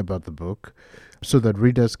away about the book so that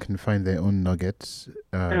readers can find their own nuggets.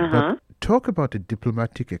 But talk about a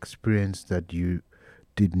diplomatic experience that you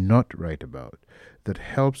did not write about that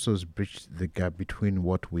helps us bridge the gap between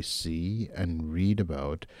what we see and read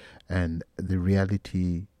about and the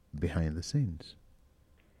reality behind the scenes.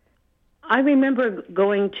 I remember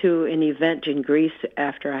going to an event in Greece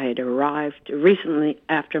after I had arrived. Recently,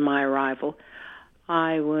 after my arrival,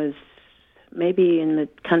 I was maybe in the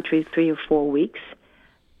country 3 or 4 weeks.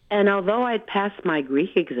 And although I'd passed my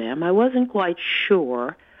Greek exam, I wasn't quite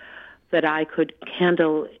sure that I could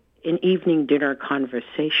handle an evening dinner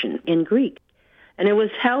conversation in Greek. And it was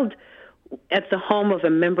held at the home of a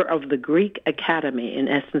member of the Greek Academy, in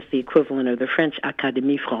essence the equivalent of the French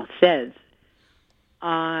Académie Française.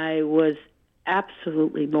 I was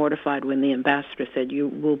absolutely mortified when the ambassador said, "You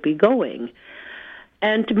will be going."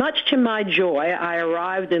 And much to my joy, I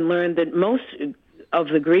arrived and learned that most of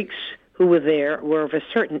the Greeks who were there were of a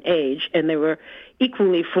certain age, and they were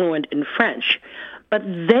equally fluent in French. But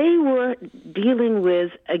they were dealing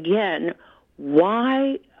with, again,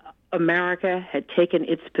 why America had taken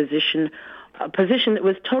its position, a position that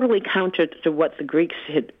was totally counter to what the Greeks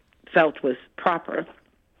had felt was proper.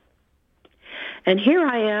 And here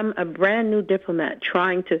I am, a brand new diplomat,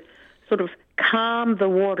 trying to sort of calm the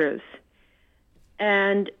waters.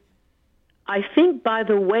 And I think by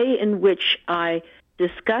the way in which I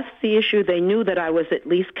discussed the issue, they knew that I was at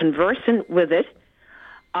least conversant with it.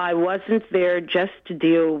 I wasn't there just to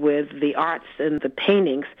deal with the arts and the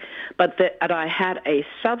paintings, but that I had a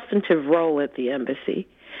substantive role at the embassy.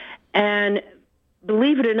 And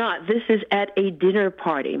believe it or not, this is at a dinner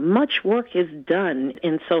party. Much work is done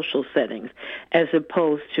in social settings as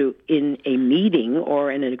opposed to in a meeting or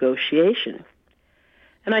in a negotiation.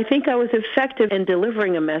 And I think I was effective in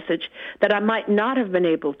delivering a message that I might not have been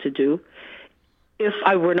able to do if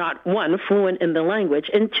I were not, one, fluent in the language,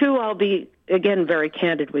 and two, I'll be, again, very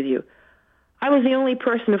candid with you. I was the only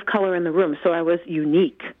person of color in the room, so I was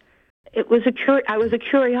unique. I was a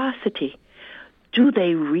curiosity. Do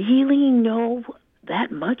they really know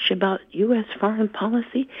that much about U.S. foreign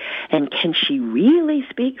policy? And can she really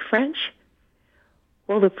speak French?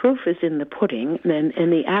 Well, the proof is in the pudding and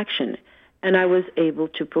in the action, and I was able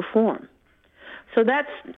to perform. So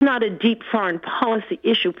that's not a deep foreign policy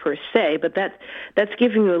issue per se, but that's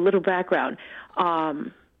giving you a little background.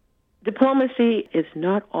 Diplomacy is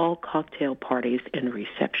not all cocktail parties and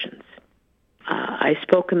receptions. I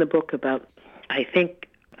spoke in the book about, I think,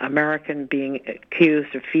 American being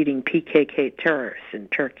accused of feeding PKK terrorists in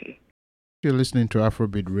Turkey. You're listening to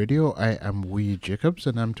Afrobeat Radio. I am Wuyi Jacobs,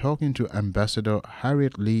 and I'm talking to Ambassador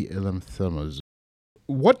Harriet Lee Elam-Thomas.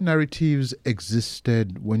 What narratives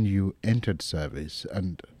existed when you entered service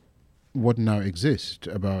and what now exist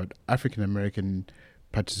about African American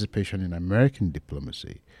participation in American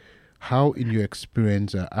diplomacy? How, in your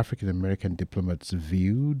experience, are African American diplomats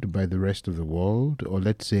viewed by the rest of the world, or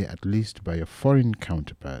let's say at least by your foreign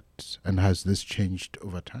counterparts? And has this changed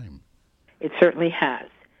over time? It certainly has.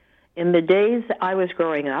 In the days I was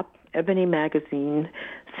growing up, Ebony magazine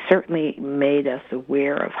certainly made us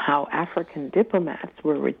aware of how African diplomats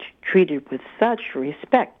were treated with such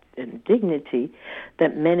respect and dignity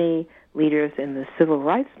that many leaders in the civil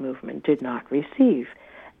rights movement did not receive.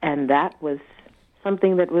 And that was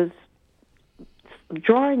something that was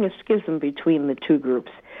drawing a schism between the two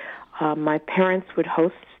groups. My parents would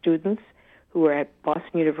host students who were at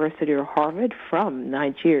Boston University or Harvard from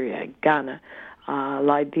Nigeria, Ghana,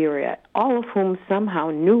 Liberia, all of whom somehow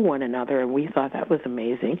knew one another, and we thought that was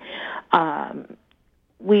amazing.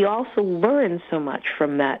 We also learned so much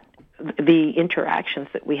from that, the interactions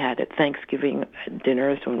that we had at Thanksgiving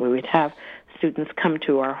dinners when we would have students come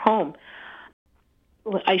to our home.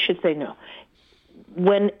 Well, I should say no.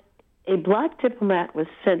 When a black diplomat was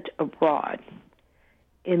sent abroad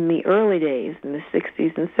in the early days, in the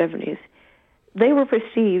 60s and 70s, they were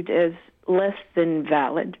perceived as less than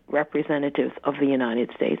valid representatives of the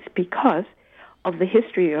United States because of the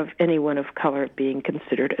history of anyone of color being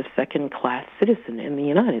considered a second-class citizen in the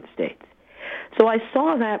United States. So I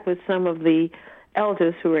saw that with some of the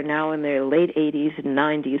elders who are now in their late 80s and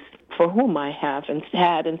 90s, for whom I have and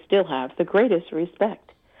had and still have the greatest respect.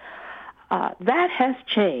 That has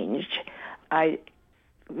changed. I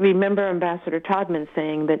remember Ambassador Todman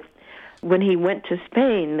saying that when he went to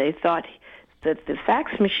Spain, they thought that the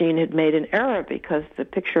fax machine had made an error because the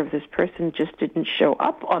picture of this person just didn't show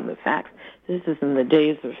up on the fax. This is in the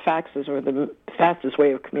days of faxes, or the fastest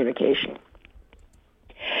way of communication.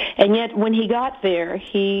 And yet, when he got there,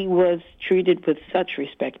 he was treated with such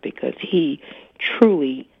respect because he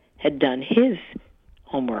truly had done his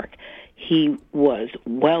homework. He was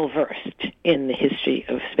well-versed in the history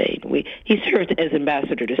of Spain. He served as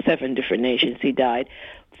ambassador to 7 different nations. He died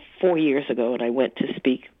 4 years ago, and I went to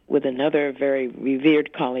speak with another very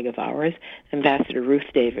revered colleague of ours, Ambassador Ruth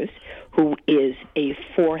Davis, who is a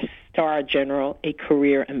 4-star general, a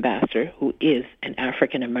career ambassador, who is an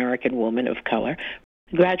African-American woman of color,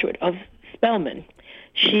 graduate of Spelman.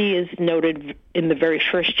 She is noted in the very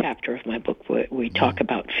first chapter of my book where we talk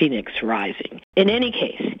about Phoenix Rising. In any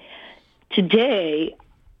case, today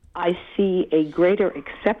I see a greater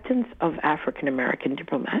acceptance of African-American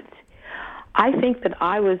diplomats. I think that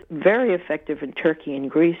I was very effective in Turkey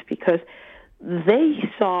and Greece because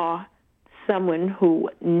they saw someone who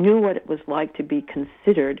knew what it was like to be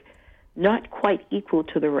considered not quite equal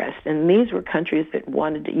to the rest. And these were countries that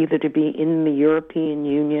wanted either to be in the European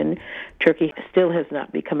Union. Turkey still has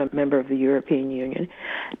not become a member of the European Union.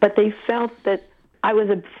 But they felt that I was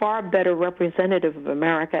a far better representative of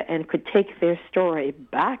America and could take their story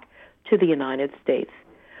back to the United States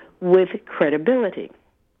with credibility.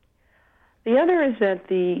 The other is that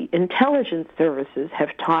the intelligence services have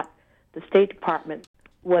taught the State Department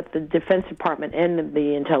what the Defense Department and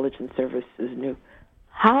the intelligence services knew.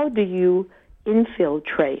 How do you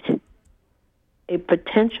infiltrate a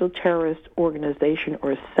potential terrorist organization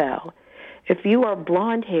or cell if you are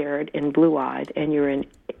blonde-haired and blue-eyed and you're in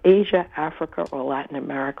Asia, Africa, or Latin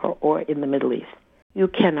America, or in the Middle East? You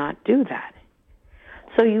cannot do that.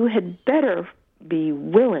 So you had better be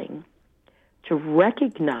willing to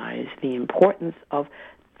recognize the importance of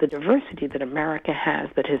the diversity that America has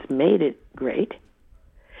that has made it great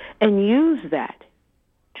and use that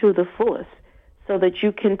to the fullest so that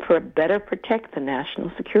you can better protect the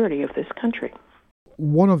national security of this country.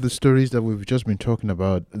 One of the stories that we've just been talking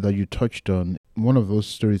about that you touched on, one of those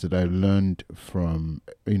stories that I learned from,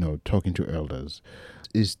 talking to elders,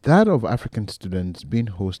 is that of African students being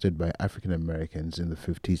hosted by African Americans in the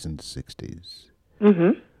 50s and 60s.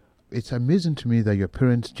 Mm-hmm. It's amazing to me that your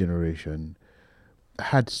parents' generation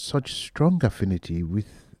had such strong affinity with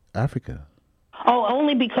Africa. Oh,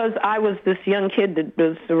 only because I was this young kid that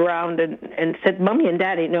was around and said, Mommy and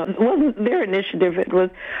Daddy, no, it wasn't their initiative. It was,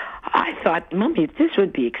 I thought, Mommy, this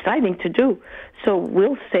would be exciting to do. So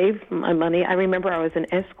we'll save my money. I remember I was an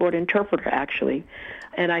escort interpreter, actually,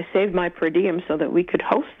 and I saved my per diem so that we could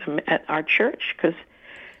host them at our church because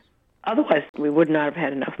otherwise we would not have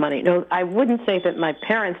had enough money. No, I wouldn't say that my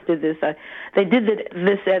parents did this. They did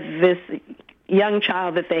this as this young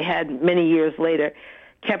child that they had many years later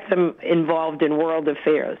kept them involved in world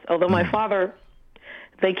affairs. Although my father,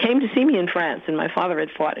 they came to see me in France, and my father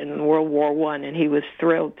had fought in World War I, and he was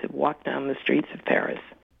thrilled to walk down the streets of Paris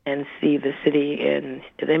and see the city in,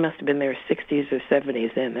 they must have been their 60s or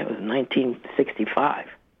 70s then. That was 1965.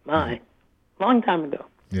 Long time ago.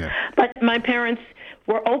 Yeah. But my parents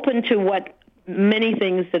were open to what many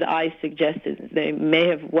things that I suggested. They may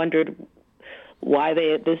have wondered why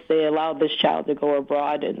they allowed this child to go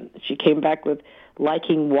abroad, and she came back with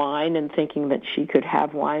liking wine and thinking that she could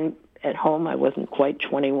have wine at home. I wasn't quite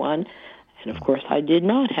 21, and of course I did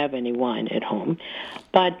not have any wine at home.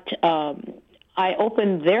 But I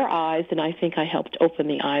opened their eyes, and I think I helped open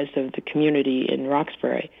the eyes of the community in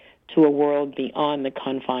Roxbury to a world beyond the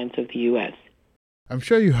confines of the U.S. I'm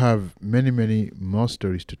sure you have many, many more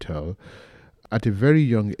stories to tell. At a very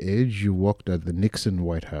young age, you worked at the Nixon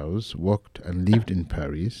White House, worked and lived in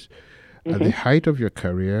Paris. At the height of your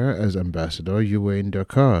career as ambassador, you were in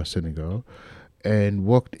Dakar, Senegal, and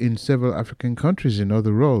worked in several African countries in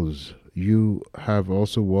other roles. You have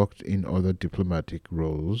also worked in other diplomatic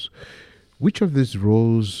roles. Which of these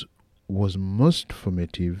roles was most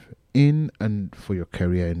formative in and for your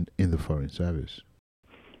career in the Foreign Service?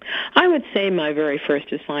 I would say my very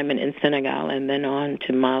first assignment in Senegal and then on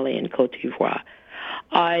to Mali and Cote d'Ivoire.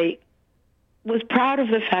 I was proud of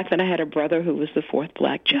the fact that I had a brother who was the 4th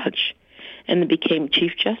black judge and became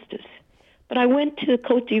Chief Justice. But I went to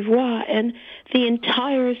Cote d'Ivoire, and the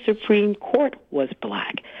entire Supreme Court was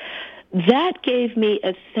black. That gave me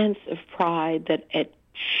a sense of pride that at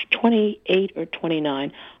 28 or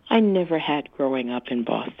 29, I never had growing up in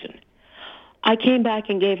Boston. I came back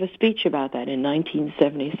and gave a speech about that in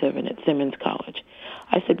 1977 at Simmons College.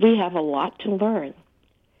 I said, we have a lot to learn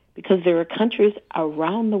because there are countries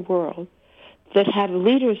around the world that have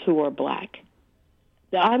leaders who are black.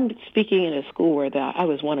 I'm speaking in a school where I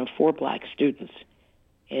was one of 4 black students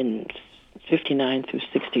in 59 through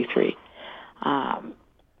 63.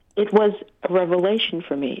 It was a revelation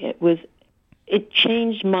for me. It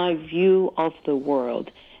changed my view of the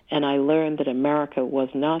world and I learned that America was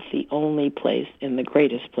not the only place and the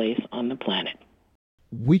greatest place on the planet.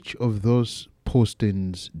 Which of those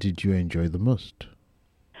postings did you enjoy the most?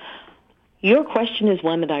 Your question is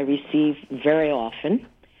one that I receive very often,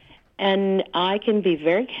 and I can be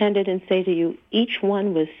very candid and say to you, each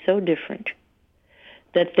one was so different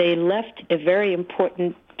that they left a very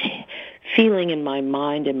important feeling in my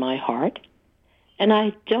mind and my heart, and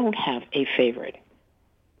I don't have a favorite.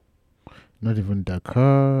 Not even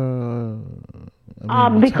Dakar.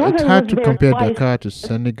 Because it's hard to compare Dakar to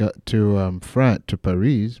Senegal, to France, to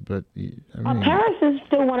Paris, but Paris is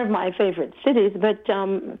still one of my favorite cities, but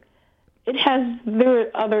there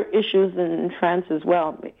are other issues in France as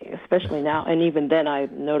well, especially now. And even then, I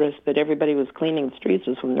noticed that everybody was cleaning the streets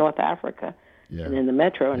was from North Africa and in the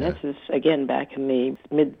metro, and this was, again, back in the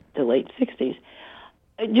mid to late 60s.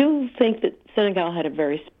 I do think that Senegal had a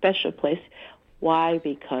very special place. Why?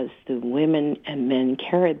 Because the women and men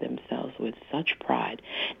carried themselves with such pride.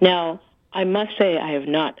 Now, I must say I have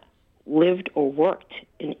not lived or worked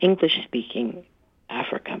in English-speaking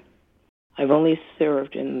Africa. I've only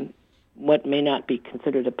served in what may not be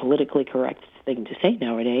considered a politically correct thing to say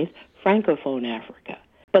nowadays, Francophone Africa.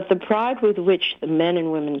 But the pride with which the men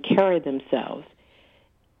and women carried themselves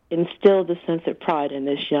instilled a sense of pride in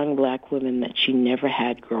this young black woman that she never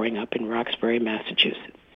had growing up in Roxbury,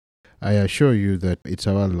 Massachusetts. I assure you that it's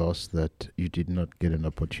our loss that you did not get an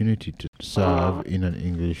opportunity to serve in an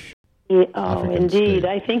English African indeed, state.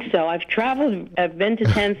 I think so. I've traveled, I've been to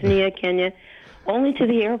Tanzania, Kenya, only to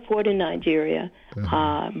the airport in Nigeria.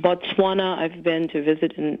 Botswana, I've been to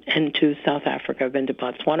visit, and to South Africa. I've been to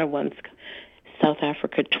Botswana once, South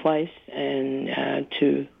Africa twice, and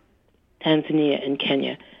to Tanzania and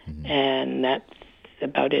Kenya. And that's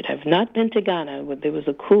about it. I've not been to Ghana. There was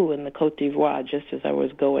a coup in the Côte d'Ivoire just as I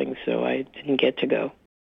was going, so I didn't get to go.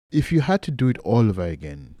 If you had to do it all over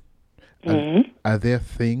again, are there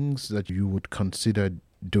things that you would consider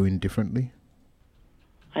doing differently?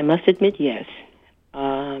 I must admit, yes.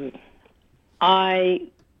 I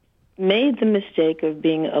made the mistake of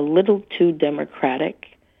being a little too democratic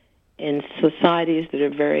in societies that are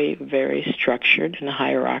very, very structured and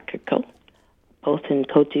hierarchical, both in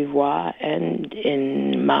Côte d'Ivoire and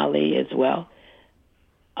in Mali as well.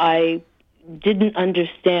 I didn't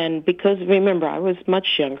understand, because remember, I was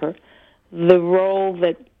much younger, the role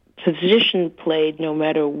that position played no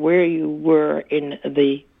matter where you were in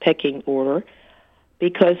the pecking order,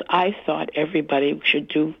 because I thought everybody should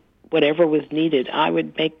do whatever was needed. I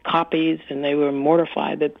would make copies, and they were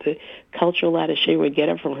mortified that the cultural attaché would get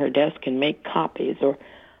up from her desk and make copies. Or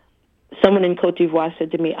someone in Côte d'Ivoire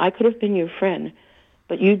said to me, I could have been your friend,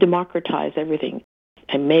 but you democratize everything.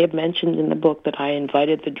 I may have mentioned in the book that I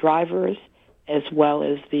invited the drivers as well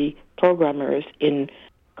as the programmers in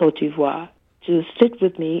Côte d'Ivoire to sit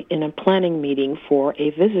with me in a planning meeting for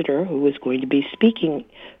a visitor who was going to be speaking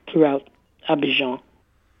throughout Abidjan.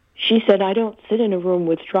 She said, I don't sit in a room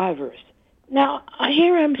with drivers. Now,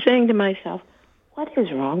 here I'm saying to myself, what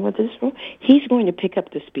is wrong with this room? He's going to pick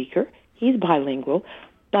up the speaker. He's bilingual.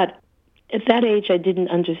 But at that age, I didn't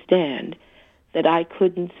understand that I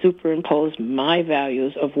couldn't superimpose my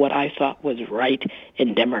values of what I thought was right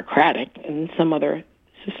and democratic in some other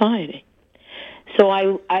society. So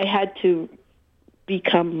I had to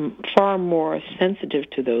become far more sensitive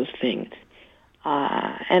to those things.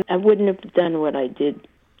 And I wouldn't have done what I did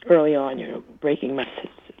early on, breaking my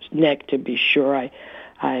neck to be sure.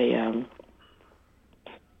 I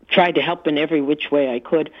tried to help in every which way I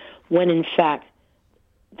could, when in fact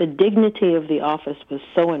the dignity of the office was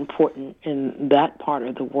so important in that part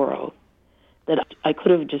of the world that I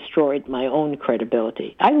could have destroyed my own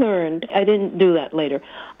credibility. I learned, I didn't do that later.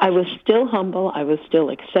 I was still humble, I was still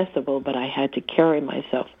accessible, but I had to carry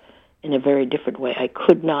myself in a very different way. I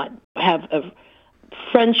could not have a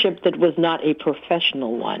friendship that was not a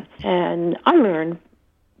professional one. And I learned,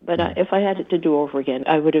 but if I had it to do over again,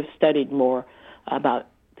 I would have studied more about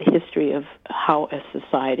the history of how a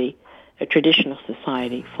society, a traditional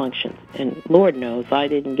society, functions. And Lord knows I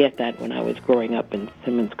didn't get that when I was growing up in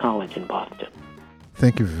Simmons College in Boston.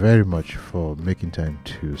 Thank you very much for making time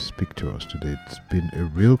to speak to us today. It's been a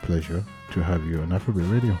real pleasure to have you on Afrobeat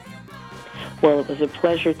Radio. Well, it was a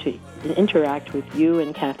pleasure to interact with you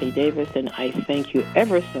and Kathy Davis, and I thank you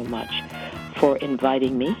ever so much for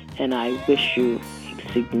inviting me, and I wish you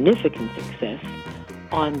significant success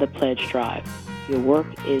on the Pledge Drive. Your work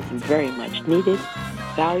is very much needed,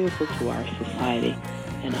 valuable to our society,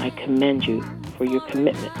 and I commend you for your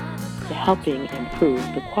commitment to helping improve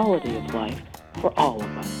the quality of life for all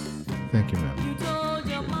of us. Thank you,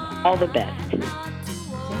 ma'am. All the best.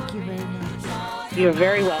 Thank you very much. You're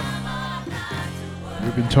very welcome.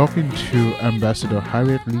 We've been talking to Ambassador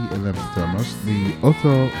Harriet Lee Thomas, the author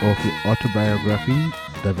of the autobiography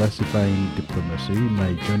Diversifying Diplomacy,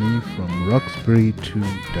 My Journey from Roxbury to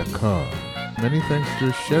Dakar. Many thanks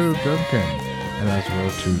to Cheryl Duncan and as well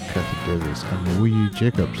to Kathy Davis and Wuyi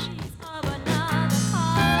Jacobs